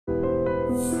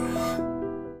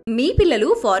మీ పిల్లలు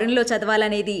ఫారెన్లో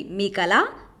చదవాలనేది మీ కల?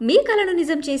 మీ కలను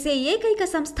నిజం చేసే ఏకైక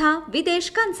సంస్థ విదేశ్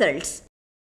కన్సల్ట్స్.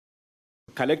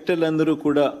 కలెక్టర్లందరూ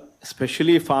కూడా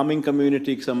స్పెషలీ ఫార్మింగ్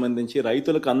కమ్యూనిటీకి సంబంధించి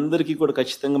రైతులకు అందరికీ కూడా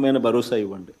ఖచ్చితంగా భరోసా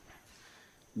ఇవ్వండి.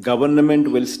 Government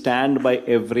will stand by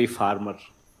every farmer,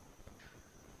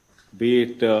 be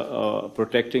it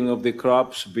protecting of the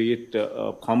crops, be it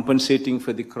compensating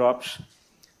for the crops,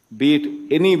 be it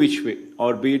any which way, or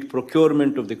be it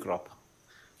procurement of the crop.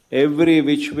 Every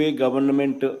which way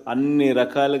government అన్ని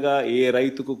రకాలుగా ఏ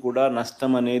రైతుకు కూడా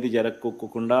నష్టం అనేది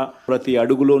జరగకోకుండా ప్రతి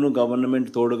అడుగులోనూ government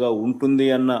తోడుగా ఉంటుంది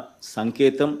అన్న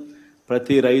సంకేతం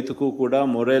ప్రతి రైతుకు కూడా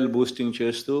మొరల్ బూస్టింగ్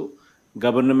చేస్తూ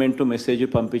గవర్నమెంట్ మెసేజ్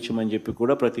పంపించమని చెప్పి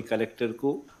కూడా ప్రతి కలెక్టర్కు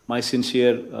my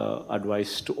sincere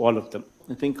advice to all of them.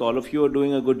 I think all of you are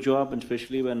doing a good job, and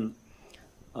especially when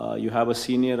you have a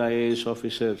senior IAS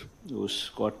officer who's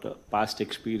got past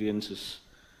experiences,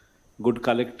 good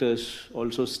collectors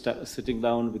also sitting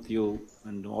down with you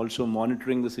and also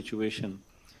monitoring the situation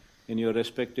in your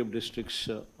respective districts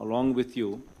along with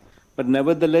you. But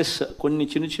nevertheless, కొన్ని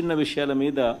చిన్న విషయాల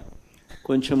మీద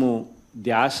కొంచెము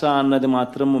ధ్యాస అన్నది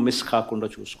మాత్రం miss కాకుండా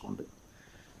చూసుకోండి.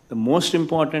 The most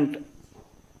important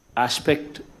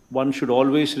aspect one should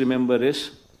always remember is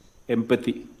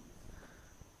empathy.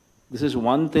 This is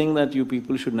one thing that you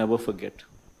people should never forget.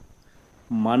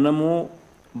 Manamu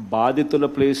బాధితుల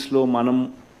ప్లేస్లో మనం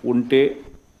ఉంటే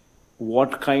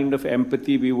what kind of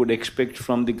empathy we would expect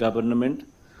from the government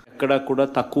ఎక్కడ కూడా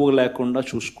తక్కువ లేకుండా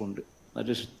చూసుకోండి. That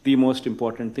is the most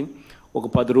important thing. ఒక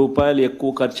 10 రూపాయలు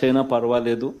ఎక్కువ ఖర్చు అయినా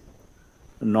పర్వాలేదు,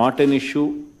 not an issue.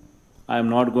 I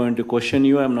am not going to question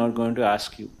you, I am not going to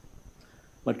ask you.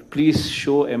 But please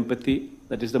show empathy.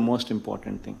 That is the most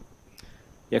important thing.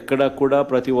 ఎక్కడ కూడా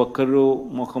ప్రతి ఒక్కరు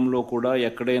ముఖంలో కూడా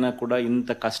ఎక్కడైనా కూడా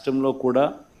ఇంత కష్టంలో కూడా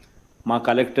మా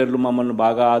కలెక్టర్లు మమ్మల్ని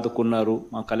బాగా ఆదుకున్నారు,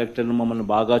 మా కలెక్టర్లు మమ్మల్ని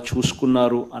బాగా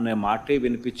చూసుకున్నారు అనే మాటే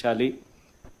వినిపించాలి.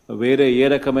 వేరే ఏ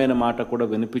రకమైన మాట కూడా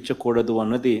వినిపించకూడదు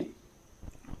అన్నది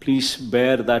please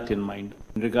bear that in mind.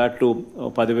 In regard to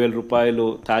 10,000 రూపాయలు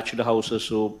థ్యాచ్డ్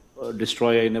హౌసెస్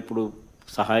డిస్ట్రాయ్ అయినప్పుడు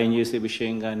సహాయం చేసే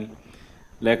విషయం కానీ,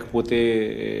 లేకపోతే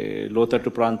లోతట్టు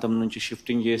ప్రాంతం నుంచి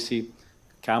షిఫ్టింగ్ చేసి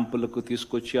క్యాంపులకు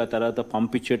తీసుకొచ్చి ఆ తర్వాత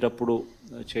పంపించేటప్పుడు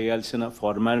చేయాల్సిన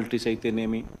ఫార్మాలిటీస్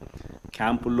అయితేనేమి,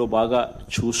 క్యాంపుల్లో బాగా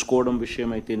చూసుకోవడం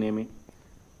విషయం అయితేనేమి,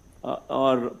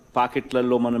 ఆర్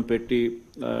పాకెట్లలో మనం పెట్టి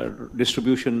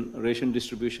రేషన్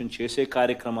డిస్ట్రిబ్యూషన్ చేసే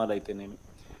కార్యక్రమాలు అయితేనేమి,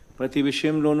 ప్రతి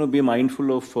విషయంలోనూ be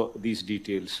mindful of these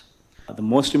details. The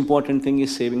most important thing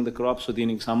is saving the crops. So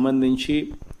దీనికి సంబంధించి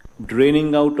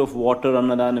డ్రైనింగ్ అవుట్ ఆఫ్ వాటర్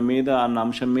అన్న దాని మీద, అన్న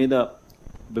అంశం మీద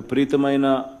విపరీతమైన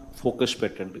ఫోకస్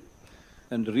పెట్టండి.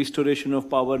 And restoration of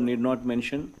power need not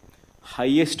mention.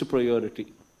 Highest priority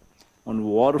on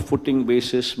war footing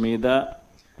basis మీద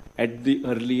at the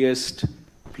earliest,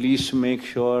 please make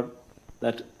sure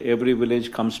that every village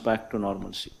comes back to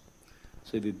normalcy.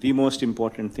 So the most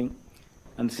important thing.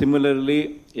 And similarly,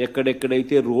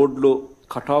 ఎక్కడెక్కడైతే రోడ్లు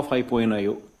cut off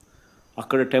అయిపోయినాయో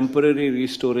అక్కడ temporary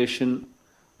restoration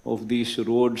of these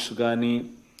roads కానీ,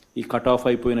 ఈ cut off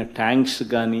అయిపోయిన tanks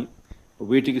కానీ,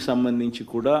 వీటికి సంబంధించి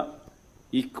కూడా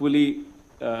ఈక్వలీ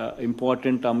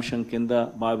ఇంపార్టెంట్ అంశం కింద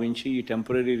భావించి ఈ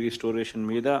టెంపరీ రీస్టోరేషన్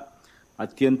మీద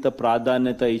అత్యంత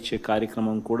ప్రాధాన్యత ఇచ్చే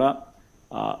కార్యక్రమం కూడా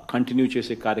కంటిన్యూ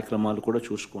చేసే కార్యక్రమాలు కూడా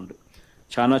చూసుకోండి.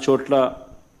 చాలా చోట్ల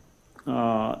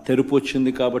తెరుపు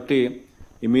వచ్చింది కాబట్టి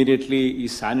ఇమీడియట్లీ ఈ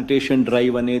శానిటేషన్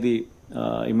డ్రైవ్ అనేది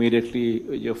immediately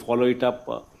follow it up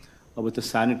with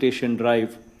sanitation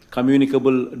drive.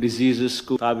 Communicable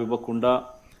డిజీజెస్కు తావివ్వకుండా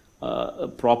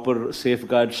proper safe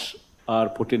guards are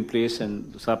put in place and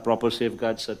proper safe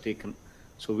guards are taken.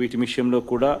 So వీటి విషయంలో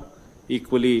కూడా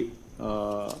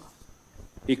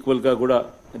ఈక్వల్గా కూడా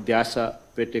ధ్యాస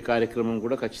పెట్టే కార్యక్రమం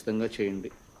కూడా ఖచ్చితంగా చేయండి.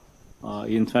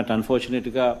 ఇన్ఫ్యాక్ట్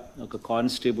అన్ఫార్చునేట్గా ఒక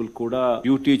కానిస్టేబుల్ కూడా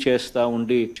డ్యూటీ చేస్తూ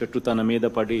ఉండి చెట్టు తన మీద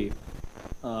పడి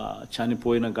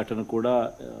చనిపోయిన ఘటన కూడా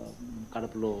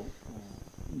కడపలో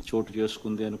చోటు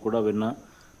చేసుకుంది అని కూడా విన్నా.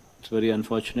 It's very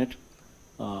unfortunate.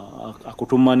 ఆ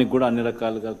కుటుంబానికి కూడా అన్ని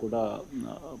రకాలుగా కూడా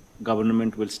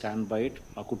government will stand by it.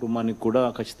 ఆ కుటుంబానికి కూడా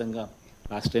ఖచ్చితంగా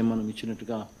లాస్ట్ టైం మనం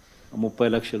ఇచ్చినట్టుగా 30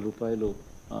 లక్షల రూపాయలు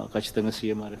ఖచ్చితంగా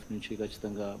సీఎంఆర్ఎఫ్ నుంచి,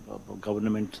 ఖచ్చితంగా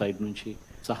గవర్నమెంట్ సైడ్ నుంచి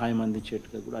సహాయం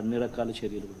అందించేట్టుగా కూడా అన్ని రకాల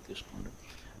చర్యలు కూడా తీసుకోండి.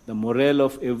 The moral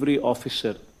of every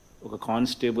officer, ఒక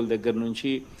కానిస్టేబుల్ దగ్గర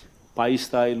నుంచి పై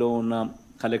స్థాయిలో ఉన్న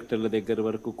కలెక్టర్ల దగ్గర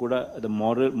వరకు కూడా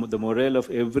the moral of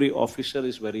every officer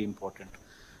is very important.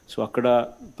 So అక్కడ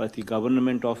ప్రతి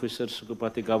గవర్నమెంట్ ఆఫీసర్స్కు,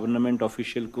 ప్రతి గవర్నమెంట్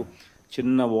ఆఫీషియల్కు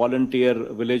చిన్న వాలంటీర్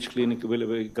విలేజ్ క్లినిక్,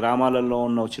 గ్రామాలలో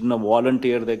ఉన్న చిన్న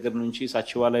వాలంటీర్ దగ్గర నుంచి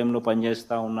సచివాలయంలో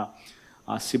పనిచేస్తూ ఉన్న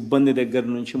ఆ సిబ్బంది దగ్గర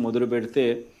నుంచి మొదలు పెడితే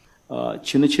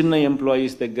చిన్న చిన్న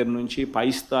ఎంప్లాయీస్ దగ్గర నుంచి పై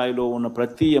స్థాయిలో ఉన్న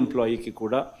ప్రతి ఎంప్లాయీకి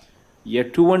కూడా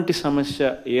ఎటువంటి సమస్య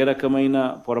ఏ రకమైన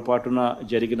పొరపాటున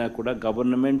జరిగినా కూడా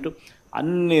గవర్నమెంట్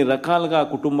అన్ని రకాలుగా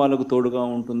కుటుంబాలకు తోడుగా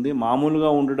ఉంటుంది. మామూలుగా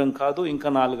ఉండడం కాదు, ఇంకా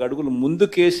 4 అడుగులు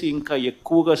ముందుకేసి ఇంకా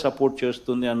ఎక్కువగా సపోర్ట్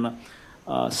చేస్తుంది అన్న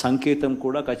సంకేతం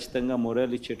కూడా ఖచ్చితంగా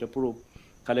మొరల్ ఇచ్చేటప్పుడు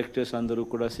కలెక్టర్స్ అందరూ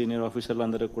కూడా, సీనియర్ ఆఫీసర్లు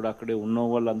అందరూ కూడా, అక్కడే ఉన్న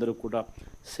వాళ్ళందరూ కూడా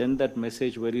send that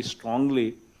message very strongly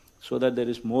so that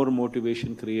there is more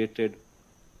motivation created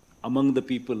among the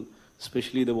people,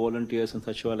 especially the volunteers and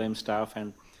సచివాలయం స్టాఫ్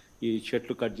అండ్ ఈ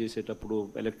చెట్లు కట్ చేసేటప్పుడు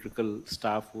ఎలక్ట్రికల్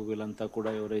స్టాఫ్ వీళ్ళంతా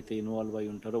కూడా ఎవరైతే ఇన్వాల్వ్ అయి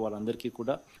ఉంటారో వాళ్ళందరికీ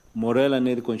కూడా మొరల్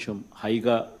అనేది కొంచెం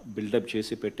హైగా బిల్డప్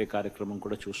చేసి పెట్టే కార్యక్రమం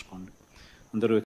కూడా చూసుకోండి అందరూ.